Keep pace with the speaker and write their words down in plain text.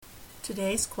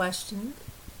Today's question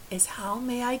is, how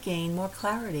may I gain more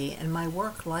clarity in my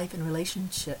work, life, and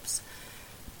relationships,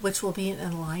 which will be in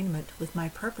alignment with my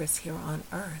purpose here on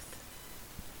earth?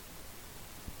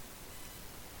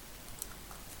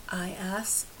 I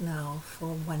ask now for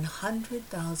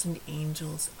 100,000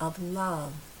 angels of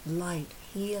love, light,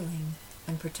 healing,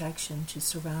 and protection to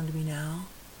surround me now.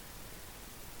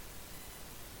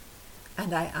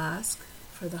 And I ask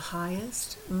for the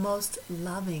highest, most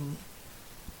loving,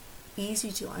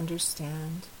 easy to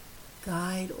understand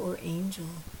guide or angel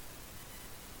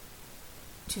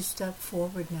to step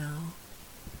forward now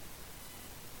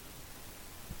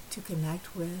to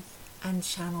connect with and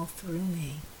channel through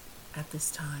me at this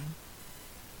time.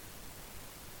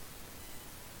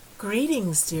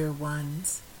 Greetings, dear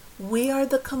ones. We are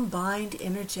the combined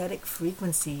energetic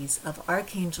frequencies of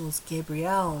Archangels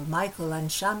Gabriel, Michael, and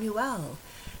Chamuel,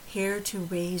 here to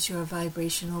raise your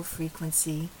vibrational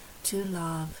frequency to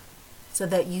love, so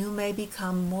that you may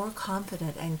become more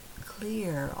confident and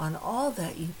clear on all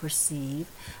that you perceive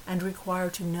and require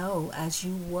to know as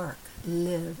you work,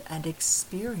 live, and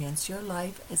experience your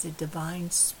life as a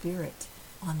divine spirit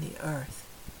on the earth.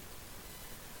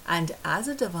 And as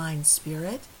a divine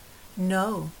spirit,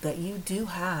 know that you do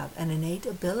have an innate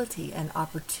ability and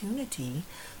opportunity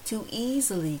to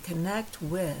easily connect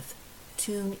with,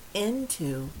 tune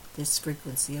into this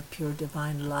frequency of pure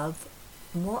divine love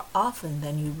more often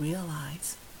than you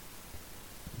realize.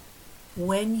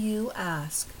 When you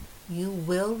ask, you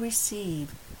will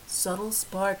receive subtle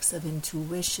sparks of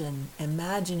intuition,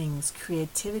 imaginings,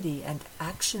 creativity, and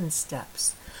action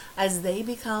steps as they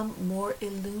become more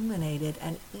illuminated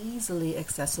and easily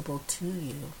accessible to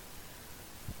you.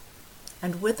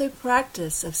 And with a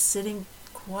practice of sitting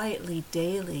quietly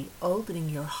daily, opening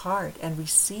your heart and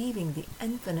receiving the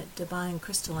infinite divine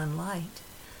crystalline light,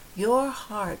 your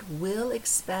heart will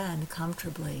expand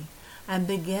comfortably and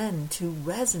begin to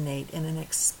resonate in an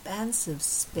expansive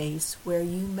space where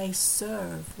you may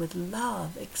serve with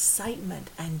love, excitement,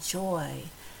 and joy.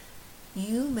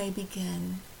 You may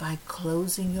begin by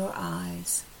closing your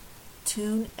eyes,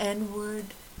 tune inward,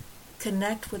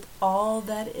 connect with all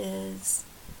that is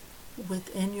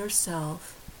within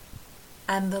yourself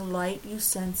and the light you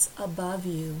sense above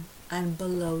you and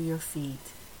below your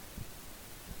feet.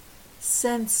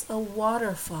 Sense a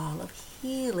waterfall of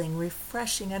healing,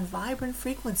 refreshing, and vibrant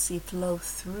frequency flow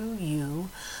through you.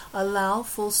 Allow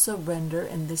full surrender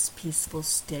in this peaceful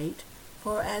state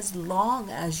for as long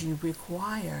as you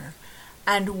require.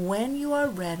 And when you are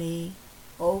ready,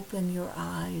 open your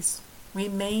eyes.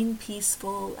 Remain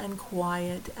peaceful and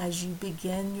quiet as you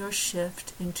begin your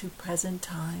shift into present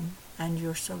time and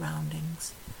your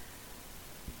surroundings.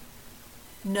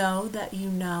 Know that you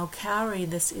now carry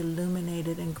this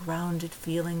illuminated and grounded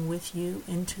feeling with you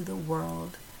into the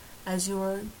world as you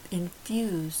are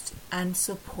infused and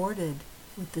supported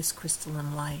with this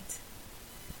crystalline light.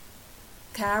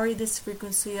 Carry this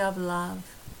frequency of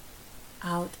love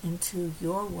out into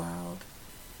your world.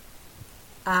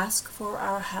 Ask for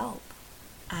our help,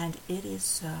 and it is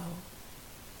so.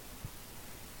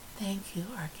 Thank you,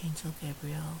 Archangel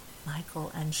Gabriel,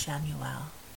 Michael, and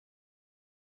Chamuel.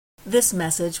 This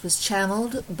message was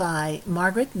channeled by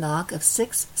Margaret Knock of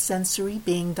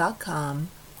SixthSensoryBeing.com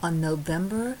on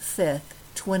November 5th,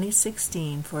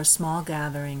 2016 for a small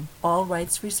gathering. All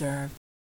rights reserved.